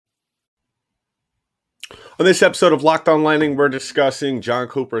On this episode of Locked On Lightning, we're discussing John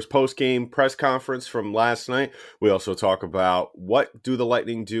Cooper's post-game press conference from last night. We also talk about what do the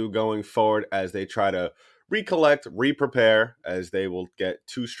Lightning do going forward as they try to recollect, re-prepare, as they will get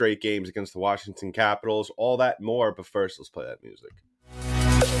 2 straight games against the Washington Capitals. All that and more, but first, let's play that music.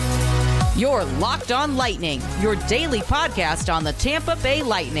 You're Locked On Lightning, your daily podcast on the Tampa Bay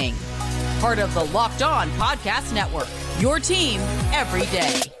Lightning. Part of the Locked On Podcast Network, your team every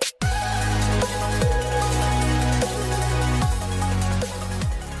day.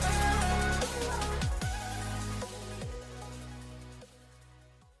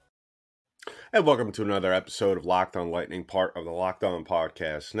 And welcome to another episode of Locked On Lightning, part of the Locked On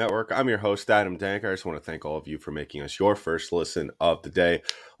Podcast Network. I'm your host, Adam Danker. I just want to thank all of you for making us your first listen of the day.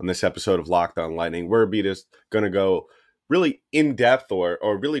 On this episode of Locked On Lightning, we're just going to go really in-depth or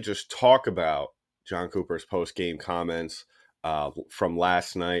really just talk about John Cooper's post-game comments from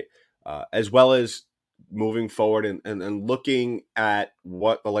last night, as well as moving forward and looking at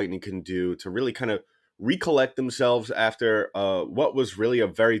what the Lightning can do to really kind of recollect themselves after what was really a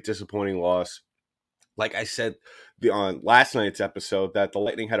very disappointing loss. Like I said on last night's episode, that the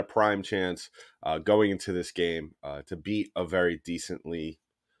Lightning had a prime chance going into this game to beat a very decently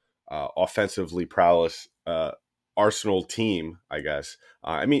offensively prowess Arsenal team, I guess.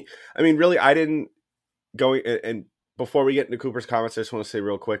 I mean, really, I didn't go and before we get into Cooper's comments, I just want to say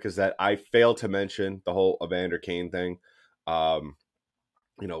real quick is that I failed to mention the whole Evander Kane thing.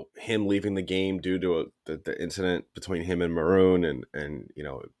 Him leaving the game due to the incident between him and Maroon, and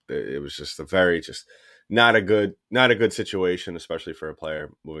it was just not a good situation, especially for a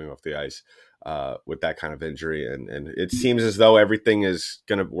player moving off the ice with that kind of injury. And it seems as though everything is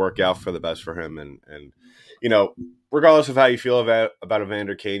going to work out for the best for him. And regardless of how you feel about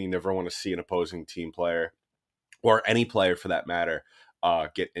Evander Kane, you never want to see an opposing team player or any player for that matter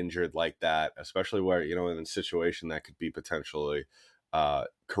get injured like that, especially where in a situation that could be potentially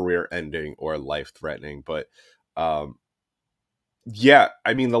career-ending or life-threatening. But the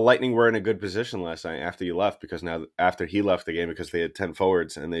Lightning were in a good position last night after he left, because now after he left the game, because they had 10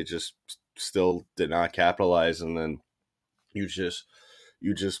 forwards and they just still did not capitalize, and then you just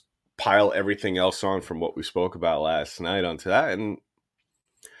pile everything else on from what we spoke about last night onto that, and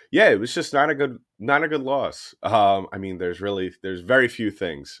it was just not a good loss. There's very few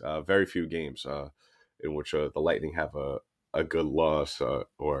things, very few games in which the Lightning have a good loss,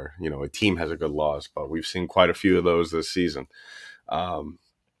 or a team has a good loss, but we've seen quite a few of those this season. Going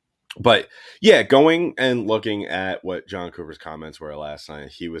and looking at what John Cooper's comments were last night,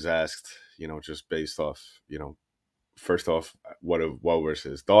 he was asked, just based off, first off, what was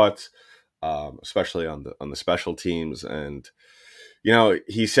his thoughts, especially on the special teams, and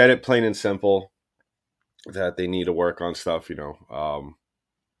he said it plain and simple that they need to work on stuff,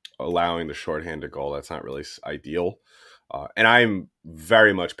 allowing the shorthanded goal. That's not really ideal. And I'm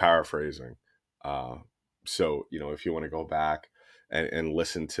very much paraphrasing. So, if you want to go back and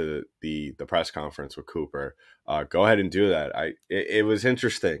listen to the press conference with Cooper, go ahead and do that. It was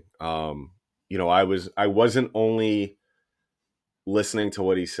interesting. I wasn't only listening to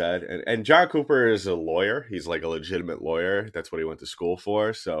what he said, and John Cooper is a lawyer. He's like a legitimate lawyer. That's what he went to school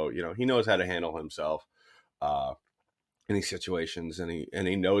for. So, he knows how to handle himself in these situations, and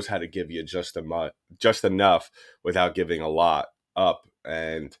he knows how to give you just enough without giving a lot up.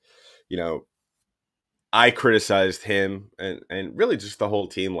 And I criticized him and really just the whole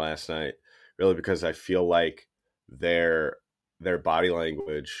team last night, really, because I feel like their body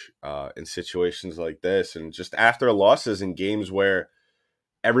language in situations like this, and just after losses in games where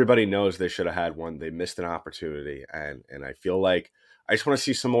everybody knows they should have had one, they missed an opportunity, and I feel like I just want to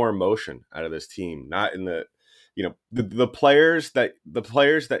see some more emotion out of this team, not in the the players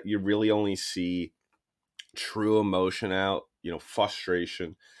that you really only see true emotion out,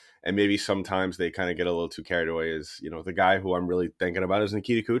 frustration, and maybe sometimes they kind of get a little too carried away. Is the guy who I'm really thinking about is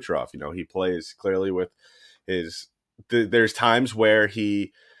Nikita Kucherov. He plays clearly with his. There's times where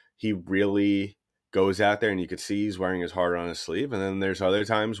he really goes out there and you could see he's wearing his heart on his sleeve, and then there's other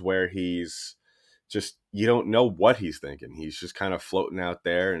times where he's just, you don't know what he's thinking. He's just kind of floating out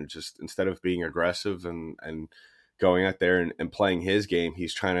there, and just instead of being aggressive and going out there and playing his game,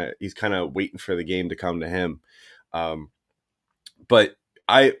 he's kind of waiting for the game to come to him. But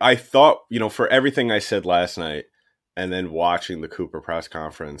I thought, for everything I said last night, and then watching the Cooper press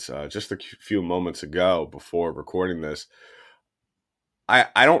conference just a few moments ago before recording this,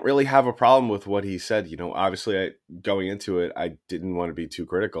 I don't really have a problem with what he said. Obviously, going into it, I didn't want to be too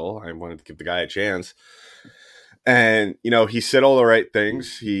critical. I wanted to give the guy a chance. And, he said all the right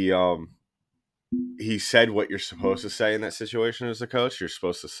things. He said what you're supposed to say in that situation as a coach. You're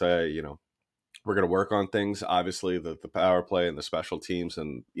supposed to say, We're going to work on things. Obviously, the power play and the special teams,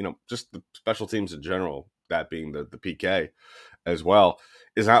 and just the special teams in general. That being the PK as well,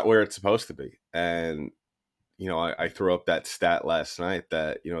 is not where it's supposed to be. And I threw up that stat last night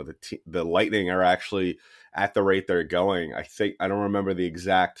that the Lightning are actually at the rate they're going. I think I don't remember the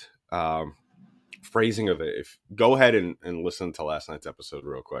exact phrasing of it. If go ahead and listen to last night's episode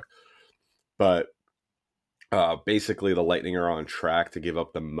real quick, but basically the Lightning are on track to give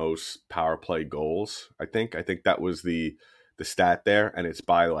up the most power play goals. I think that was the stat there, and it's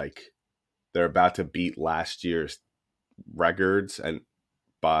by they're about to beat last year's records, and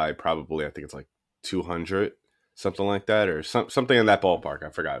by probably I think it's 200, something like that, or something in that ballpark. I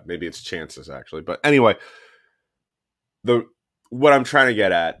forgot. Maybe it's chances actually, but anyway, what I'm trying to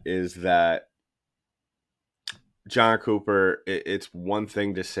get at is that John Cooper, it's one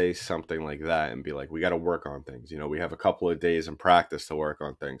thing to say something like that and be like, we got to work on things. We have a couple of days in practice to work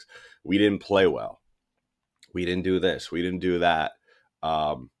on things. We didn't play well. We didn't do this. We didn't do that.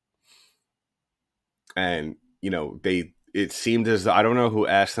 And, it seemed as I don't know who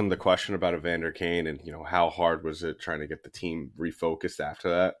asked them the question about Evander Kane and, how hard was it trying to get the team refocused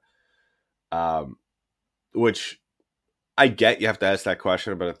after that? Which I get you have to ask that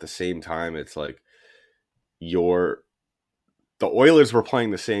question, but at the same time, it's like the Oilers were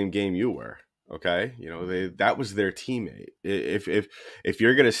playing the same game you were. Okay. That was their teammate. If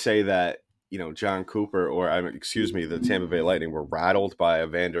you're going to say that, John Cooper or the Tampa Bay Lightning were rattled by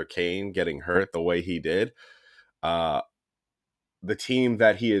Evander Kane getting hurt the way he did, the team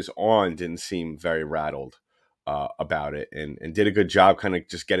that he is on didn't seem very rattled about it and did a good job kind of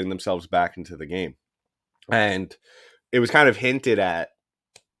just getting themselves back into the game. And it was kind of hinted at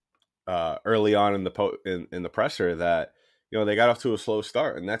early on in the presser that they got off to a slow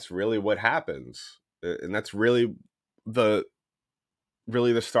start, and that's really what happens, and that's really the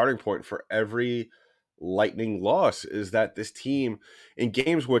starting point for every Lightning loss is that this team in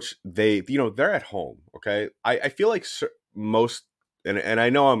games which they're at home. Okay, I feel like most and I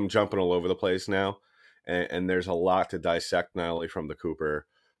know I'm jumping all over the place now, and there's a lot to dissect not only from the Cooper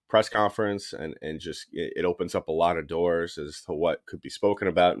press conference and just it opens up a lot of doors as to what could be spoken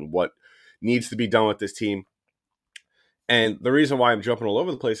about and what needs to be done with this team. And the reason why I'm jumping all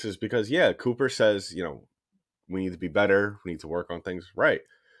over the place is because Cooper says we need to be better, we need to work on things. Right,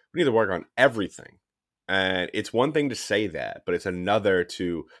 we need to work on everything. And it's one thing to say that, but it's another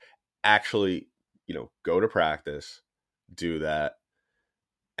to actually go to practice, do that,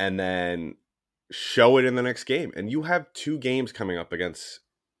 and then show it in the next game. And you have 2 games coming up against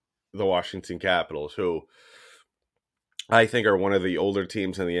the Washington Capitals, who I think are one of the older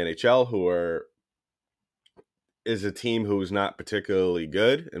teams in the NHL, is a team who's not particularly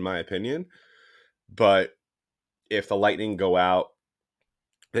good, in my opinion. But if the Lightning go out,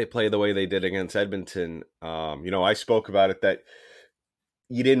 they play the way they did against Edmonton. I spoke about it that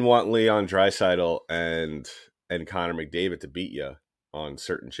you didn't want Leon Draisaitl and Connor McDavid to beat you on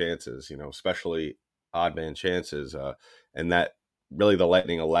certain chances, especially odd man chances, and that really the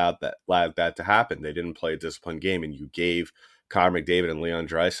Lightning allowed that to happen. They didn't play a disciplined game, and you gave Connor McDavid and Leon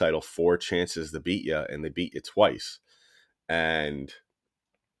Draisaitl 4 chances to beat you, and they beat you twice. And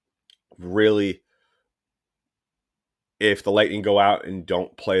really, if the Lightning go out and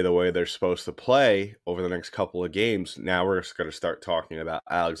don't play the way they're supposed to play over the next couple of games, now we're just going to start talking about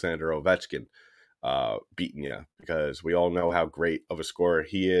Alexander Ovechkin beating you, because we all know how great of a scorer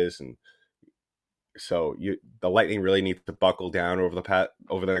he is. And so the Lightning really need to buckle down over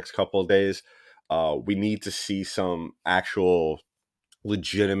the next couple of days. We need to see some actual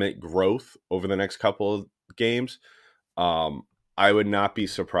legitimate growth over the next couple of games. I would not be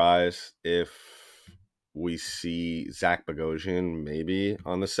surprised if we see Zach Bogosian maybe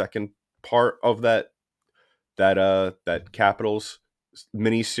on the second part of that Capitals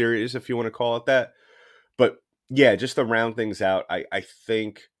mini series, if you want to call it that. But just to round things out, I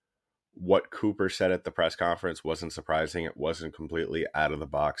think what Cooper said at the press conference wasn't surprising. It wasn't completely out of the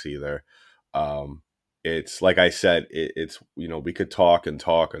box either. It's like I said, it's we could talk and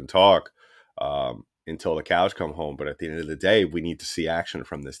talk and talk until the cows come home, but at the end of the day, we need to see action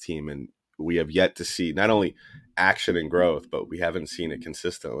from this team, and we have yet to see not only action and growth, but we haven't seen it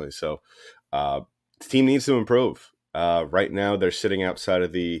consistently. So the team needs to improve. Right now, they're sitting outside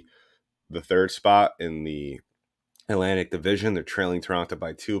of the third spot in the Atlantic Division. They're trailing Toronto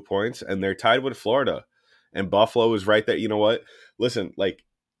by 2 points, and they're tied with Florida. And Buffalo is right there. You know what? Listen, like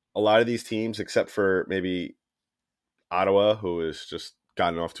a lot of these teams, except for maybe Ottawa, who has just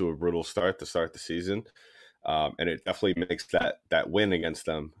gotten off to a brutal start to start the season, and it definitely makes that win against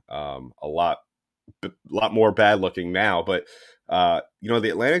them a lot lot more bad looking now. But the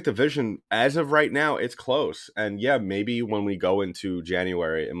Atlantic Division, as of right now, it's close. And yeah, maybe when we go into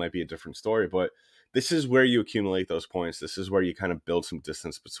January, it might be a different story. But this is where you accumulate those points. This is where you kind of build some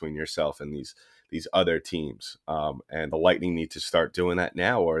distance between yourself and these other teams. And the Lightning need to start doing that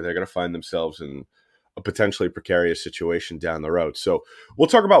now, or they're going to find themselves in a potentially precarious situation down the road. So we'll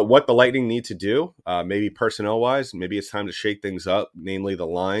talk about what the Lightning need to do, maybe personnel-wise. Maybe it's time to shake things up, namely the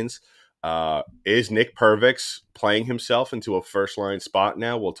lines. Is Nick Pervix playing himself into a first-line spot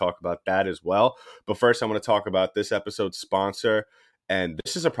now? We'll talk about that as well. But first, I'm going to talk about this episode's sponsor. And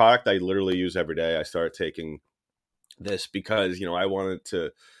this is a product I literally use every day. I started taking this because, I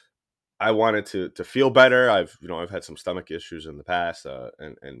wanted to feel better. I've had some stomach issues in the past,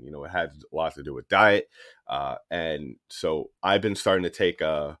 and it had a lot to do with diet. And so I've been starting to take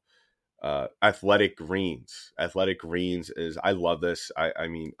Athletic Greens. Athletic Greens I love this. I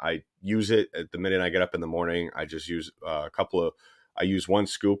mean, I use it at the minute I get up in the morning. I just use I use one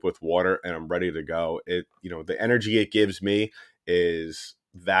scoop with water and I'm ready to go. The energy it gives me is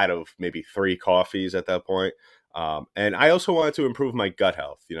that of maybe 3 coffees at that point. And I also wanted to improve my gut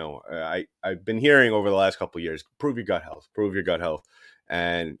health. I've been hearing over the last couple of years, improve your gut health.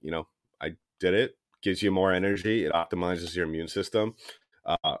 And, I did it. Gives you more energy. It optimizes your immune system.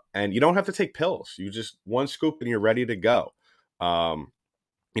 And you don't have to take pills. You just one scoop and you're ready to go.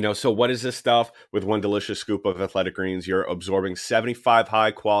 So what is this stuff? With one delicious scoop of Athletic Greens, you're absorbing 75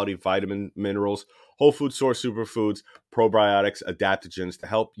 high quality vitamin, minerals, whole food source superfoods, probiotics, adaptogens to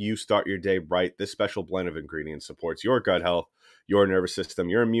help you start your day right. This special blend of ingredients supports your gut health, your nervous system,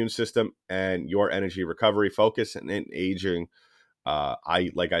 your immune system, and your energy recovery, focus, and aging.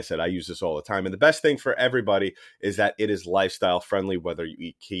 Like I said, I use this all the time. And the best thing for everybody is that it is lifestyle friendly, whether you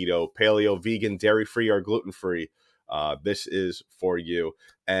eat keto, paleo, vegan, dairy free, or gluten free. This is for you.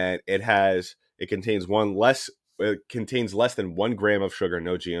 And it contains less than 1 gram of sugar,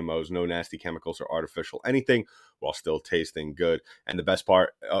 no GMOs, no nasty chemicals or artificial anything, while still tasting good. And the best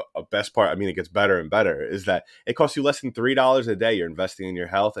part, I mean, it gets better and better, is that it costs you less than $3 a day. You're investing in your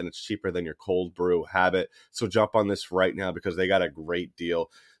health, and it's cheaper than your cold brew habit. So jump on this right now because they got a great deal.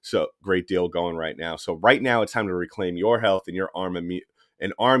 So great deal going right now. So right now it's time to reclaim your health and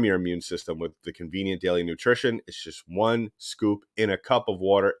arm your immune system with the convenient daily nutrition. It's just 1 scoop in a cup of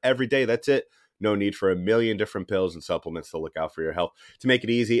water every day. That's it. No need for a million different pills and supplements to look out for your health. To make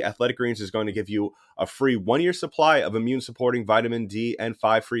it easy, Athletic Greens is going to give you a free 1-year supply of immune-supporting vitamin D and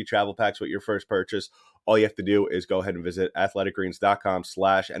 5 free travel packs with your first purchase. All you have to do is go ahead and visit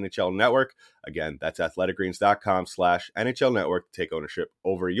athleticgreens.com/NHL Network. Again, that's athleticgreens.com/NHL Network to take ownership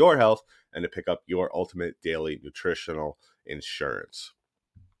over your health and to pick up your ultimate daily nutritional insurance.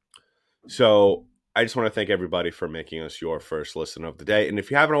 So I just want to thank everybody for making us your first listen of the day. And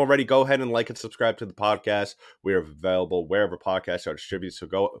if you haven't already, go ahead and like and subscribe to the podcast. We are available wherever podcasts are distributed.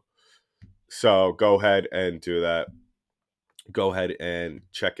 So go ahead and do that. Go ahead and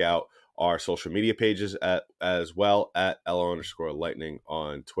check out our social media pages as well at LO_Lightning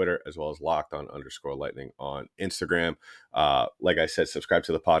on Twitter, as well as Locked_Lightning on Instagram. Like I said, subscribe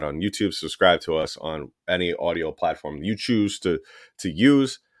to the pod on YouTube. Subscribe to us on any audio platform you choose to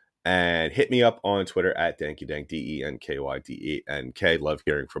use. And hit me up on Twitter at DenkyDenk, DenkyDenk. Love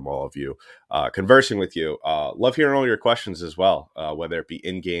hearing from all of you, conversing with you. Love hearing all your questions as well, whether it be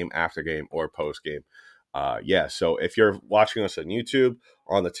in-game, after-game, or post-game. So if you're watching us on YouTube,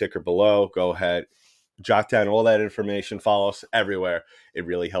 on the ticker below, go ahead, jot down all that information. Follow us everywhere. It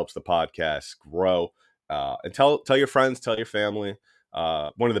really helps the podcast grow. And tell your friends, tell your family.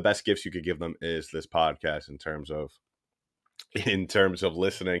 One of the best gifts you could give them is this podcast in terms of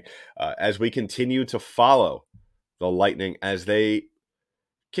listening, as we continue to follow the Lightning as they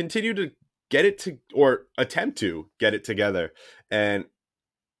continue to get it to, or attempt to get it together. And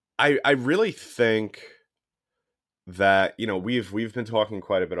I really think that, we've been talking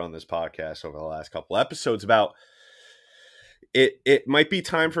quite a bit on this podcast over the last couple episodes about it might be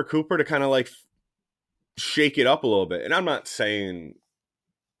time for Cooper to kind of like shake it up a little bit. And I'm not saying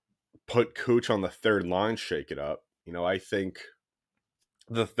put Cooch on the third line, shake it up. I think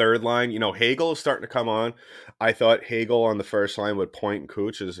the third line, Hagel is starting to come on. I thought Hagel on the first line would point and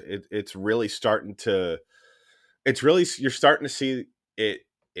Cooch. It's really starting to, you're starting to see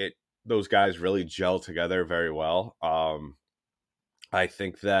those guys really gel together very well. I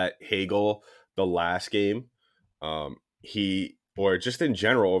think that Hagel, the last game, or just in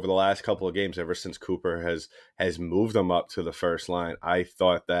general over the last couple of games, ever since Cooper has moved them up to the first line, I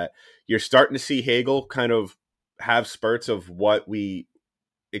thought that you're starting to see Hagel kind of have spurts of what we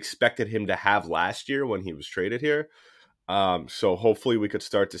expected him to have last year when he was traded here. So hopefully we could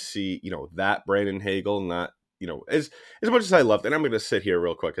start to see, that Brandon Hagel, not, as much as I loved, and I'm going to sit here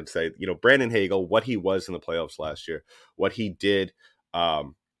real quick and say, Brandon Hagel, what he was in the playoffs last year, what he did,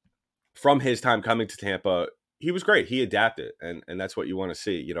 um, from his time coming to Tampa, he was great. He adapted, and that's what you want to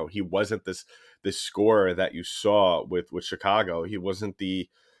see. He wasn't this scorer that you saw with Chicago. He wasn't the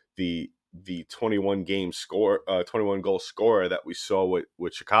 21 game score 21 goal scorer that we saw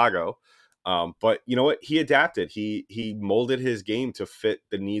with Chicago. But you know what? He adapted. He molded his game to fit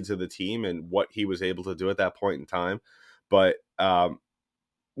the needs of the team and what he was able to do at that point in time. But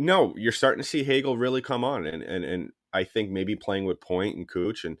no, you're starting to see Hagel really come on, and I think maybe playing with Point and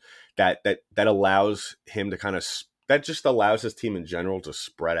Cooch, and that allows him to that just allows his team in general to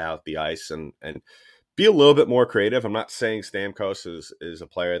spread out the ice and be a little bit more creative. I'm not saying Stamkos is a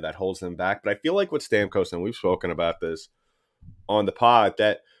player that holds them back, but I feel like with Stamkos, and we've spoken about this on the pod,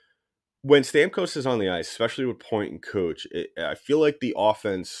 that when Stamkos is on the ice, especially with Point and Cooch, I feel like the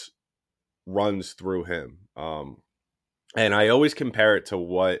offense runs through him. And I always compare it to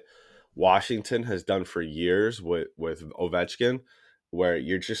what Washington has done for years with Ovechkin, where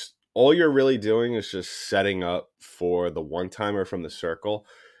all you're really doing is just setting up for the one-timer from the circle.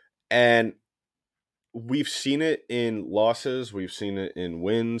 And we've seen it in losses, we've seen it in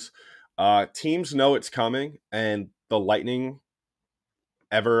wins. Teams know it's coming, and the Lightning,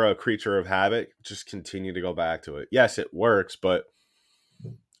 ever a creature of habit, just continue to go back to it. Yes, it works, but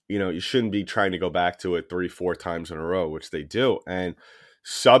you shouldn't be trying to go back to it 3-4 times in a row, which they do. And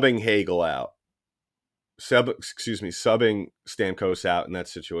subbing Hagel out, subbing Stamkos out in that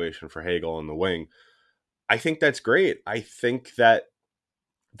situation for Hagel on the wing, I think that's great. I think that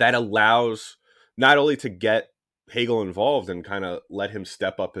allows not only to get Hagel involved and kind of let him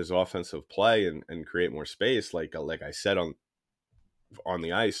step up his offensive play and create more space, like I said on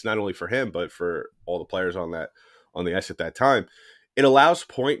the ice, not only for him but for all the players on the ice at that time. It allows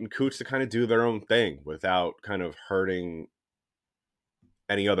Point and Cooch to kind of do their own thing without kind of hurting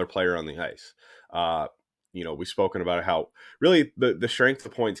any other player on the ice. We've spoken about how really the strength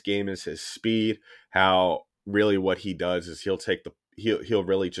of Point's game is his speed. How really what he does is he'll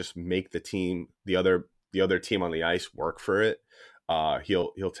really just make the other team on the ice work for it.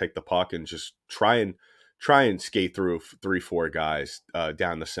 He'll take the puck and just try and skate through 3-4 guys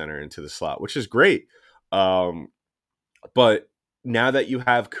down the center into the slot, which is great. But now that you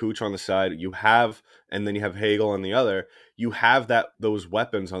have Cooch on the side, and then you have Hagel on the other, you have those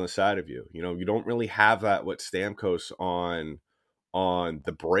weapons on the side of you. You don't really have that with Stamkos on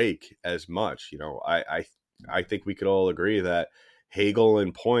the break as much. I think we could all agree that Hagel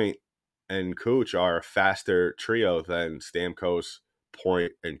and Point and Cooch are a faster trio than Stamkos,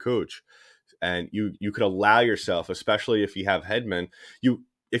 Point, and Cooch. And you could allow yourself, especially if you have Hedman,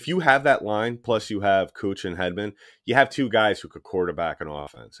 if you have that line, plus you have Cooch and Hedman, you have two guys who could quarterback an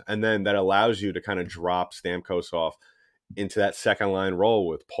offense. And then that allows you to kind of drop Stamkos off into that second line role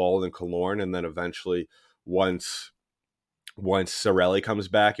with Paul and Killorn. And then eventually, once Cirelli comes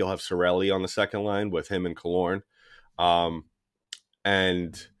back, you'll have Cirelli on the second line with him and Killorn.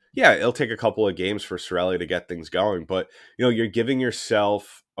 And yeah, it'll take a couple of games for Cirelli to get things going. But, you're giving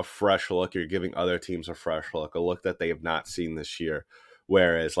yourself a fresh look. You're giving other teams a fresh look, a look that they have not seen this year.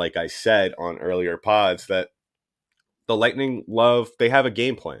 Whereas, like I said on earlier pods, that the Lightning they have a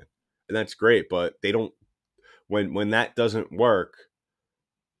game plan, and that's great, but they don't, when that doesn't work,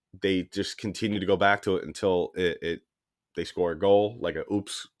 they just continue to go back to it until they score a goal, like a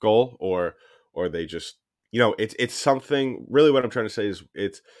oops goal, or they just, it's something. Really what I'm trying to say is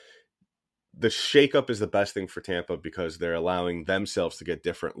the shakeup is the best thing for Tampa, because they're allowing themselves to get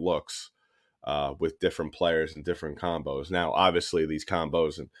different looks with different players and different combos. Now, obviously, these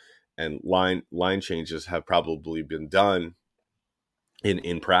combos and line changes have probably been done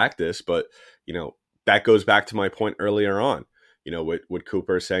in practice, but that goes back to my point earlier on. With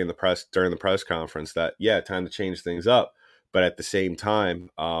Cooper saying during the press conference that time to change things up, but at the same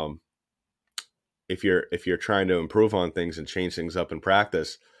time, if you're trying to improve on things and change things up in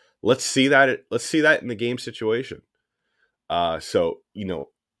practice, let's see that in the game situation. So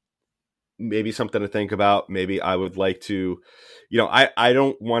maybe something to think about. Maybe I would like to, I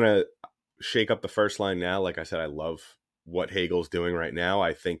don't want to shake up the first line now. Like I said, I love what Hagel's doing right now.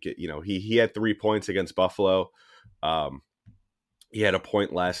 I think he had 3 points against Buffalo. He had a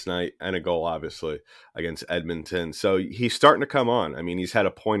point last night and a goal, obviously, against Edmonton. So he's starting to come on. I mean, he's had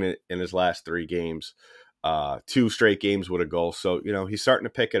a point in his last 3 games, 2 straight games with a goal. So, he's starting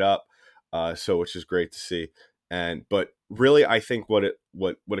to pick it up. Which is great to see. But really, I think what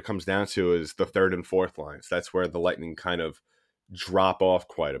it comes down to is the third and fourth lines. That's where the Lightning kind of drop off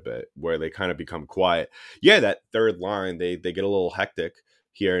quite a bit, where they kind of become quiet. Yeah, that third line, they get a little hectic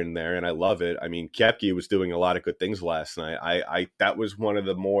here and there, and I love it. I mean, Koepke was doing a lot of good things last night. I that was one of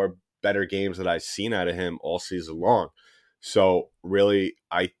the more better games that I've seen out of him all season long. So really,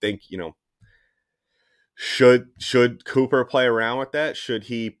 I think, should Cooper play around with that? Should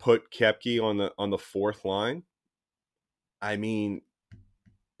he put Koepke on the fourth line? I mean,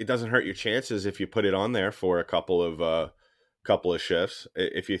 it doesn't hurt your chances if you put it on there for a couple of shifts.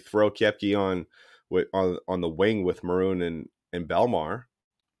 If you throw Koepke on the wing with Maroon and Belmar,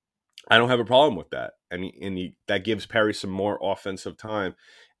 I don't have a problem with that. That gives Perry some more offensive time,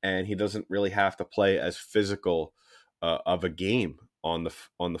 and he doesn't really have to play as physical of a game on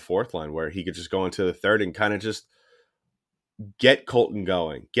the fourth line, where he could just go into the third and kind of just get Colton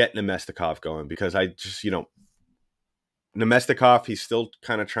going, get Nemestikov going, because I just, Nemestikov, he's still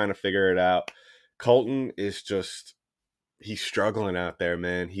kind of trying to figure it out. Colton is just, he's struggling out there,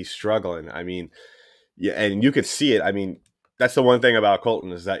 man. He's struggling. I mean, yeah, and you could see it. I mean, that's the one thing about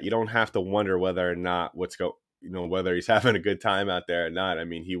Colton, is that you don't have to wonder whether or not whether he's having a good time out there or not. I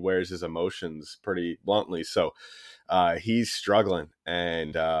mean, he wears his emotions pretty bluntly. So he's struggling,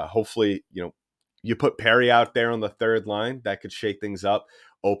 and hopefully, you put Perry out there on the third line, that could shake things up,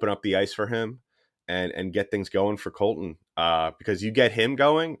 open up the ice for him, and get things going for Colton. Because you get him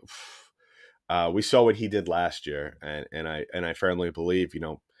going, we saw what he did last year, and I firmly believe,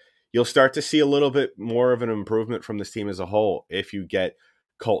 you'll start to see a little bit more of an improvement from this team as a whole if you get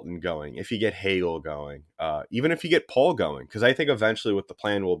Colton going, if you get Hagel going, even if you get Paul going, because I think eventually what the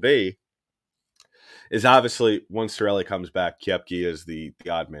plan will be is, obviously, once Cirelli comes back, Koepke is the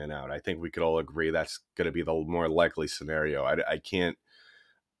odd man out. I think we could all agree that's going to be the more likely scenario. I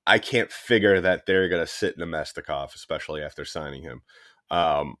can't figure that they're going to sit Nemestikov, especially after signing him.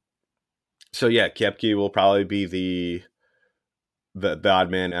 So yeah, Koepke will probably be the odd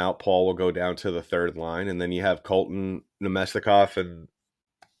man out. Paul will go down to the third line, and then you have Colton, Nemestikov,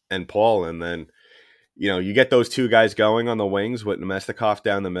 and Paul, and then you get those two guys going on the wings with Nemestikov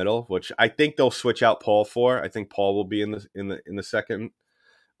down the middle, which I think they'll switch out Paul for. I think Paul will be in the second,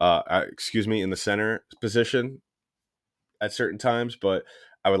 in the center position at certain times, but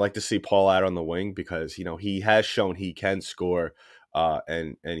I would like to see Paul out on the wing, because he has shown he can score,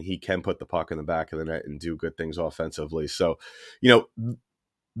 and he can put the puck in the back of the net and do good things offensively. So,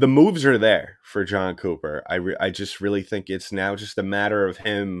 the moves are there for John Cooper. I just really think it's now just a matter of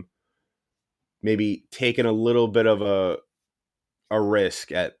him maybe taking a little bit of a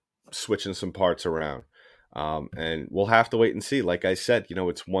risk at switching some parts around. And we'll have to wait and see. Like I said,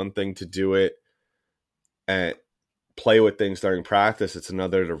 it's one thing to do it and play with things during practice. It's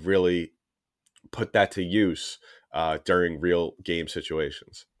another to really put that to use during real game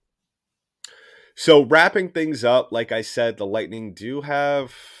situations. So wrapping things up, like I said, the Lightning do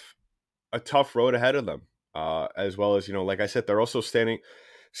have a tough road ahead of them, as well as, like I said, they're also sitting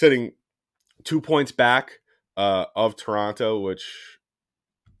 2 points back of Toronto, which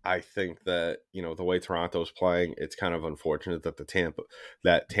I think that, the way Toronto's playing, it's kind of unfortunate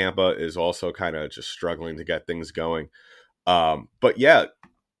that Tampa is also kind of just struggling to get things going. But yeah,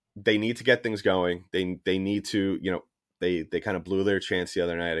 they need to get things going. They need to, they kind of blew their chance the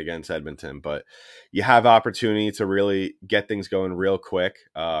other night against Edmonton, but you have opportunity to really get things going real quick,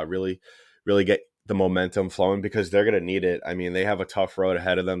 really get the momentum flowing, because they're going to need it. I mean, they have a tough road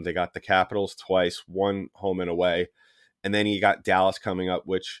ahead of them. They got the Capitals twice, one home and away, and then you got Dallas coming up,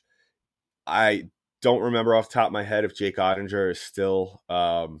 which I don't remember off the top of my head if Jake Ottinger is still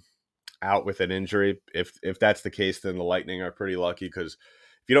out with an injury. If that's the case, then the Lightning are pretty lucky, because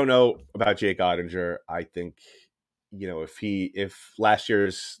if you don't know about Jake Ottinger, I think, if last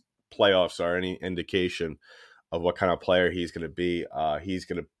year's playoffs are any indication of what kind of player he's going to be, he's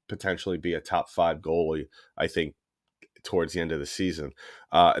going to potentially be a top 5 goalie, I think, towards the end of the season.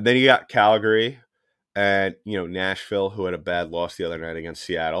 And then you got Calgary and, Nashville, who had a bad loss the other night against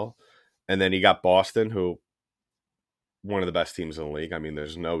Seattle. And then you got Boston, who, one of the best teams in the league. I mean,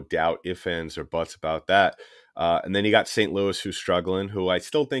 there's no doubt, ifs, ands, or buts about that. And then you got St. Louis, who's struggling, who I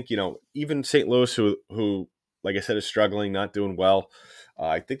still think, even St. Louis, who, like I said, is struggling, not doing well.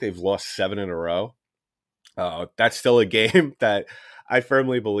 I think they've lost 7 in a row. That's still a game that I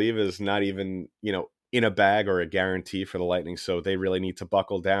firmly believe is not even, in a bag or a guarantee for the Lightning. So they really need to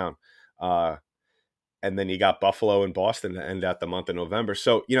buckle down. And then you got Buffalo and Boston to end out the month of November.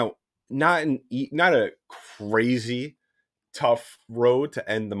 So, not a crazy tough road to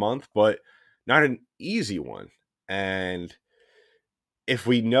end the month, but not an easy one. And if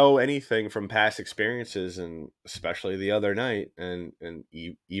we know anything from past experiences, and especially the other night, and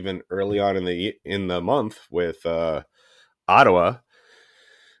even early on in the month with Ottawa,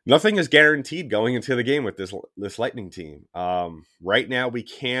 nothing is guaranteed going into the game with this Lightning team. Right now, we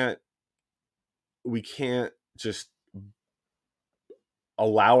can't just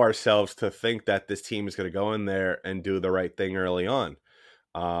allow ourselves to think that this team is going to go in there and do the right thing early on.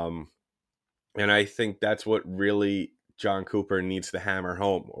 And I think that's what really John Cooper needs to hammer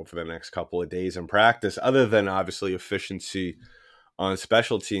home over the next couple of days in practice. Other than obviously efficiency on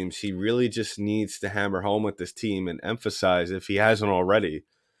special teams, he really just needs to hammer home with this team and emphasize, if he hasn't already,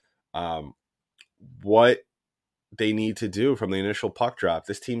 what they need to do from the initial puck drop.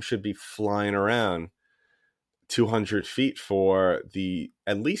 This team should be flying around 200 feet for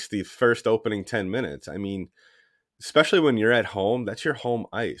at least the first opening 10 minutes. I mean, especially when you're at home, that's your home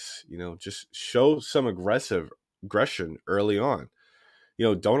ice. Just show some aggression early on.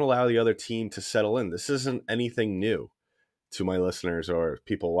 Don't allow the other team to settle in. This isn't anything new to my listeners or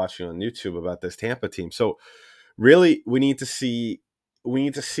people watching on YouTube about this Tampa team. So really, we need to see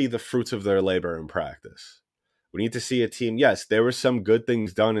the fruits of their labor in practice. We need to see a team. Yes, there were some good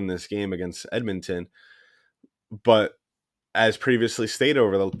things done in this game against Edmonton, but as previously stated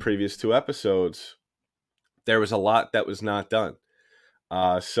over the previous 2 episodes, there was a lot that was not done.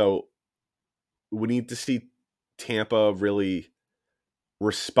 So we need to see Tampa really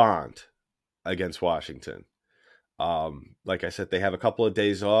respond against Washington. Like I said, they have a couple of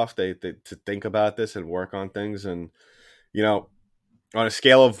days off to think about this and work on things. And, on a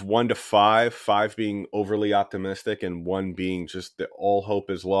scale of 1 to 5, 5 being overly optimistic and 1 being just that all hope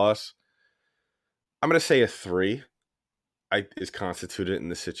is lost, I'm going to say a 3 is constituted in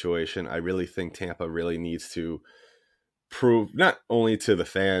this situation. I really think Tampa really needs to prove not only to the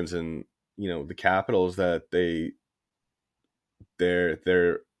fans and, the Capitals that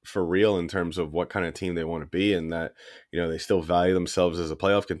they're for real in terms of what kind of team they want to be, and that, they still value themselves as a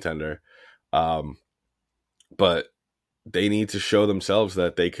playoff contender. But they need to show themselves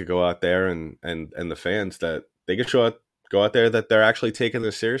that they could go out there and the fans that they could go out there that they're actually taking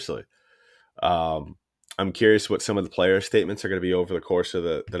this seriously. I'm curious what some of the player statements are going to be over the course of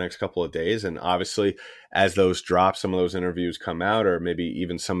the next couple of days. And obviously, as those drop, some of those interviews come out, or maybe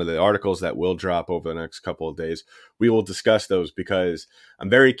even some of the articles that will drop over the next couple of days, we will discuss those, because I'm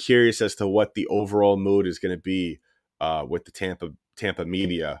very curious as to what the overall mood is going to be with the Tampa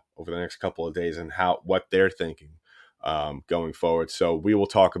media over the next couple of days, and what they're thinking going forward. So we will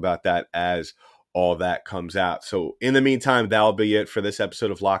talk about that as all that comes out. So in the meantime, that'll be it for this episode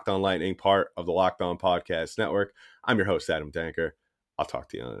of Locked On Lightning, part of the Locked On Podcast Network. I'm your host, Adam Danker. I'll talk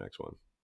to you on the next one.